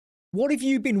What have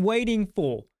you been waiting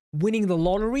for? Winning the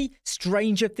lottery?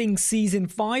 Stranger Things Season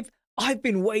 5? I've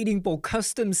been waiting for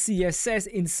custom CSS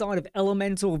inside of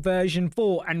Elementor version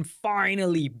 4, and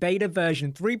finally beta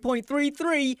version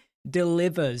 3.33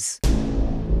 delivers.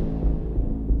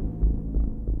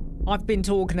 I've been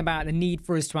talking about the need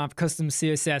for us to have custom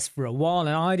CSS for a while, and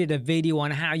I did a video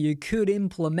on how you could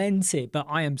implement it, but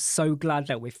I am so glad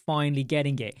that we're finally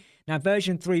getting it. Now,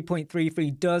 version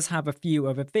 3.33 does have a few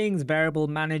other things, variable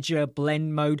manager,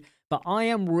 blend mode, but I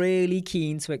am really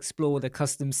keen to explore the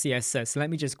custom CSS. So let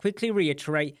me just quickly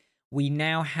reiterate. We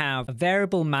now have a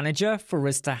variable manager for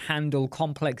us to handle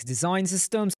complex design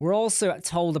systems. We're also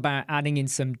told about adding in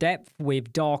some depth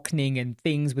with darkening and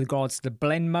things with regards to the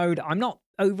blend mode. I'm not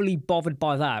overly bothered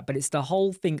by that, but it's the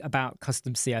whole thing about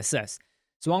custom CSS.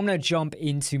 So I'm going to jump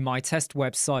into my test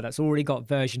website that's already got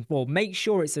version 4. Make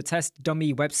sure it's a test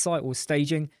dummy website or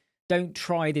staging. Don't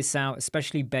try this out,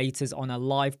 especially betas on a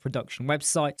live production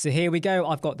website. So here we go.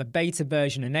 I've got the beta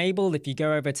version enabled. If you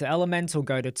go over to Elementor,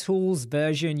 go to Tools,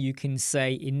 Version, you can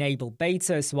say Enable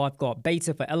Beta. So I've got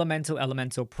beta for Elementor,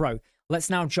 Elementor Pro.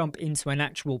 Let's now jump into an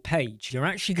actual page. You're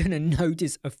actually going to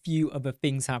notice a few other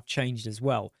things have changed as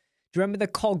well. Do you remember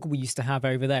the cog we used to have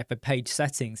over there for page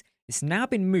settings? It's now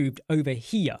been moved over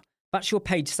here. That's your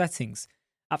page settings.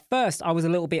 At first, I was a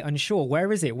little bit unsure.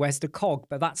 Where is it? Where's the cog?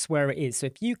 But that's where it is. So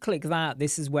if you click that,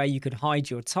 this is where you could hide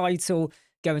your title,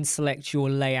 go and select your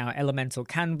layout Elementor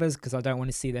canvas, because I don't want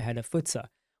to see the header footer.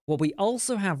 What we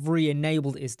also have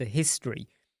re-enabled is the history.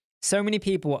 So many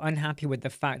people were unhappy with the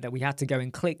fact that we had to go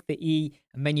and click the E,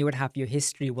 and then you would have your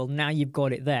history. Well, now you've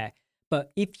got it there.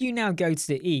 But if you now go to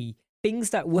the E,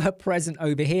 things that were present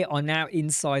over here are now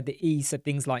inside the E. So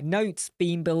things like notes,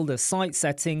 theme builder, site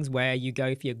settings, where you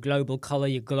go for your global color,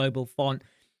 your global font,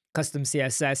 custom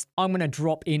CSS. I'm going to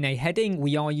drop in a heading.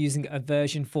 We are using a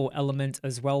version 4 element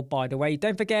as well, by the way.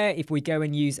 Don't forget, if we go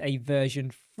and use a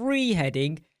version 3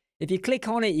 heading, if you click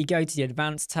on it, you go to the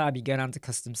advanced tab, you go down to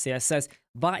custom CSS.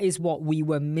 That is what we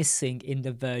were missing in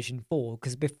the version 4.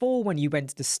 Because before, when you went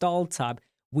to the style tab,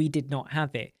 we did not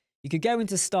have it. You could go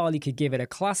into style, you could give it a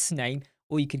class name,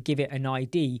 or you could give it an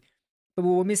ID, but we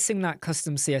were missing that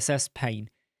custom CSS pane.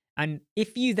 And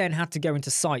if you then had to go into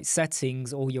site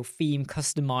settings or your theme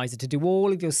customizer to do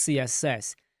all of your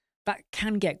CSS, that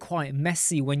can get quite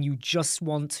messy when you just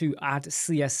want to add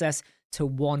CSS to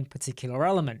one particular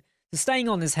element. So staying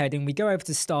on this heading, we go over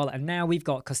to style, and now we've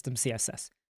got custom CSS.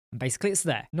 And basically it's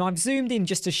there. Now I've zoomed in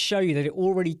just to show you that it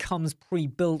already comes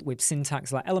pre-built with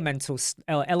syntax like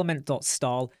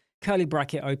element.style, curly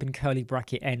bracket open, curly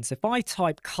bracket end. So if I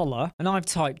type color, and I've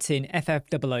typed in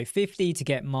FF0050 to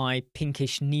get my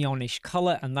pinkish neonish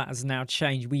color, and that has now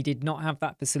changed. We did not have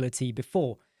that facility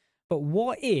before. But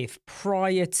what if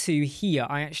prior to here,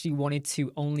 I actually wanted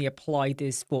to only apply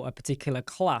this for a particular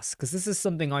class? Because this is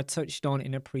something I touched on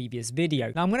in a previous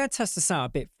video. Now I'm going to test this out a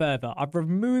bit further. I've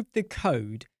removed the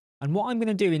code, and what I'm going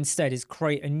to do instead is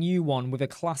create a new one with a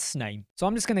class name. So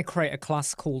I'm just going to create a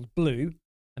class called blue.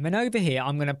 And then over here,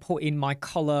 I'm going to put in my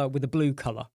color with a blue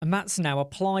color. And that's now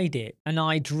applied it. And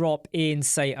I drop in,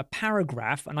 say, a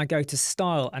paragraph, and I go to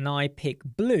style and I pick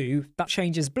blue. That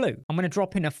changes blue. I'm going to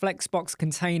drop in a flexbox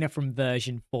container from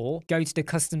version 4, go to the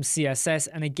custom CSS,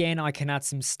 and again, I can add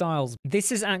some styles.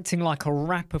 This is acting like a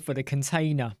wrapper for the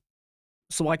container.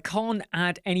 So I can't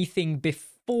add anything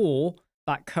before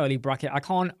that curly bracket. I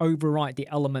can't overwrite the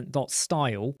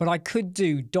element.style, but I could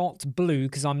do .blue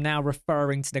because I'm now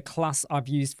referring to the class I've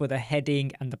used for the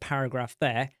heading and the paragraph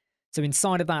there. So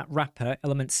inside of that wrapper,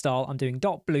 element style, I'm doing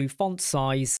 .blue, font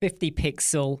size, 50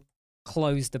 pixel,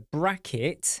 close the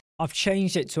bracket. I've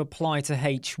changed it to apply to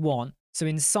H1. So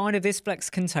inside of this flex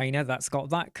container that's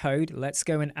got that code, let's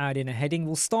go and add in a heading.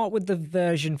 We'll start with the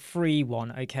version 3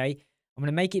 one, okay? I'm going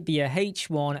to make it be a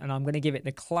H1, and I'm going to give it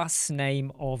the class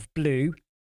name of blue.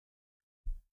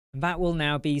 And that will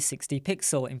now be 60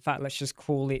 pixel. In fact, let's just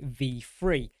call it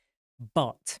V3.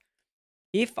 But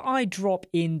if I drop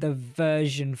in the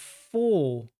version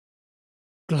 4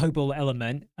 global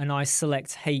element and I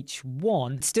select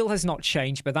H1, it still has not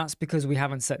changed, but that's because we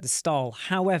haven't set the style.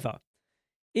 However,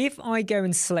 if I go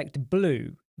and select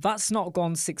blue, that's not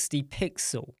gone 60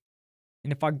 pixel.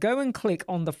 And if I go and click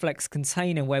on the flex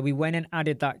container where we went and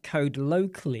added that code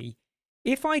locally,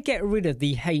 if I get rid of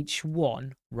the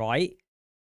H1, right,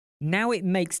 now it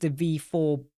makes the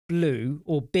V4 blue,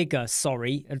 or bigger,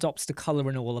 sorry, adopts the color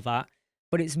and all of that,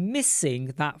 but it's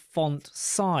missing that font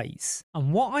size.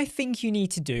 And what I think you need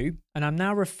to do, and I'm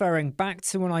now referring back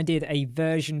to when I did a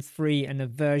version 3 and a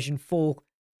version 4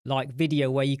 like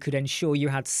video where you could ensure you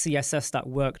had CSS that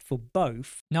worked for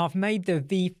both. Now I've made the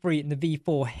V3 and the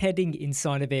V4 heading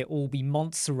inside of it all be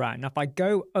Montserrat. Now if I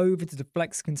go over to the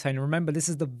Flex container, remember this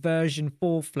is the version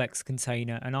 4 Flex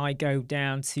container, and I go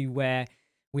down to where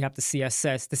we have the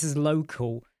CSS, this is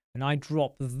local, and I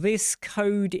drop this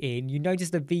code in. You notice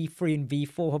the V3 and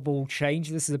V4 have all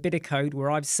changed. This is a bit of code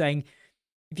where I'm saying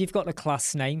if you've got the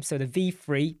class name, so the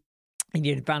V3 in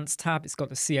the advanced tab, it's got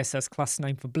the CSS class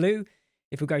name for blue.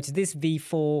 If we go to this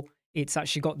V4, it's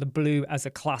actually got the blue as a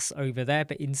class over there.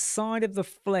 But inside of the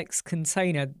Flex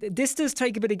container, this does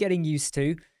take a bit of getting used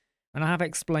to. And I have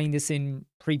explained this in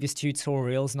previous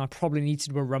tutorials, and I probably need to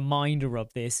do a reminder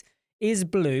of this, is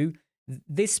blue.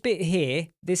 This bit here,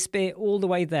 this bit all the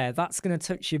way there, that's going to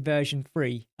touch your version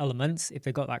 3 elements if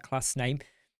they've got that class name.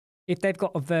 If they've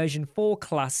got a version 4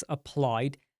 class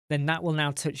applied, then that will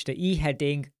now touch the E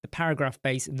heading, the paragraph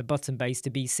base, and the button base to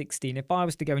be 16. If I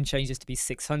was to go and change this to be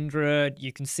 600,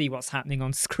 you can see what's happening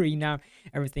on screen now.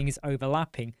 Everything is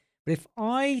overlapping. But if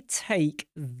I take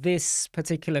this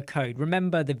particular code,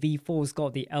 remember the V4's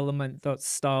got the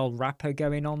element.style wrapper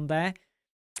going on there.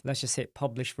 Let's just hit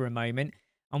publish for a moment.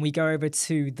 And we go over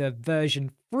to the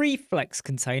version 3 Flex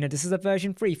container. This is a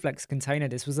version 3 Flex container.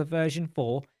 This was a version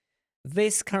 4.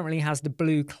 This currently has the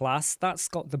blue class. That's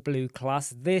got the blue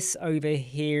class. This over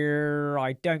here,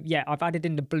 I've added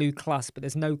in the blue class, but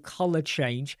there's no color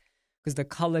change because the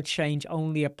color change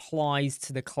only applies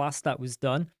to the class that was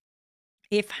done.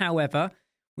 If, however,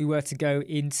 we were to go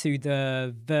into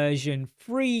the version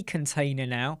 3 container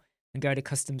now and go to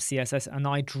Custom CSS and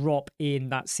I drop in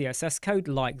that CSS code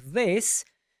like this,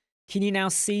 can you now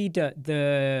see that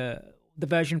the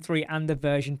version 3 and the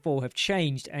version 4 have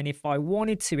changed? And if I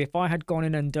wanted to, if I had gone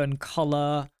in and done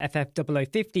color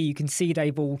FF0050, you can see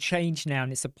they've all changed now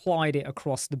and it's applied it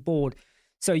across the board.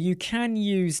 So you can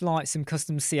use like some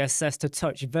custom CSS to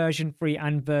touch version 3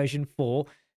 and version 4.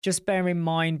 Just bear in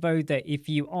mind though that if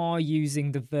you are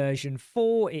using the version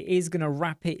 4, it is going to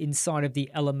wrap it inside of the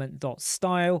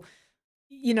element.style.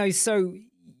 You know, so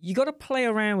you got to play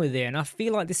around with it. And I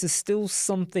feel like this is still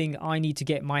something I need to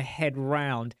get my head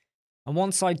around. And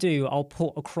once I do, I'll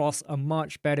put across a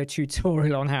much better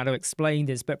tutorial on how to explain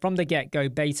this. But from the get-go,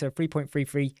 beta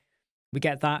 3.33, we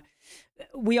get that.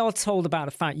 We are told about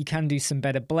the fact you can do some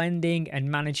better blending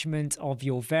and management of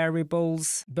your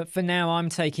variables. But for now, I'm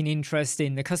taking interest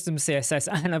in the custom CSS.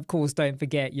 And of course, don't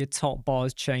forget your top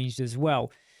bars changed as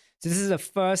well. So this is a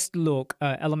first look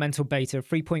Elementor beta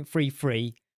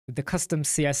 3.33. With the custom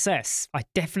CSS. I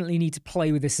definitely need to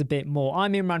play with this a bit more.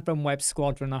 I'm Imran from Web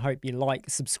Squadron. I hope you like,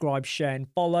 subscribe, share, and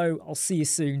follow. I'll see you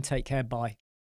soon. Take care. Bye.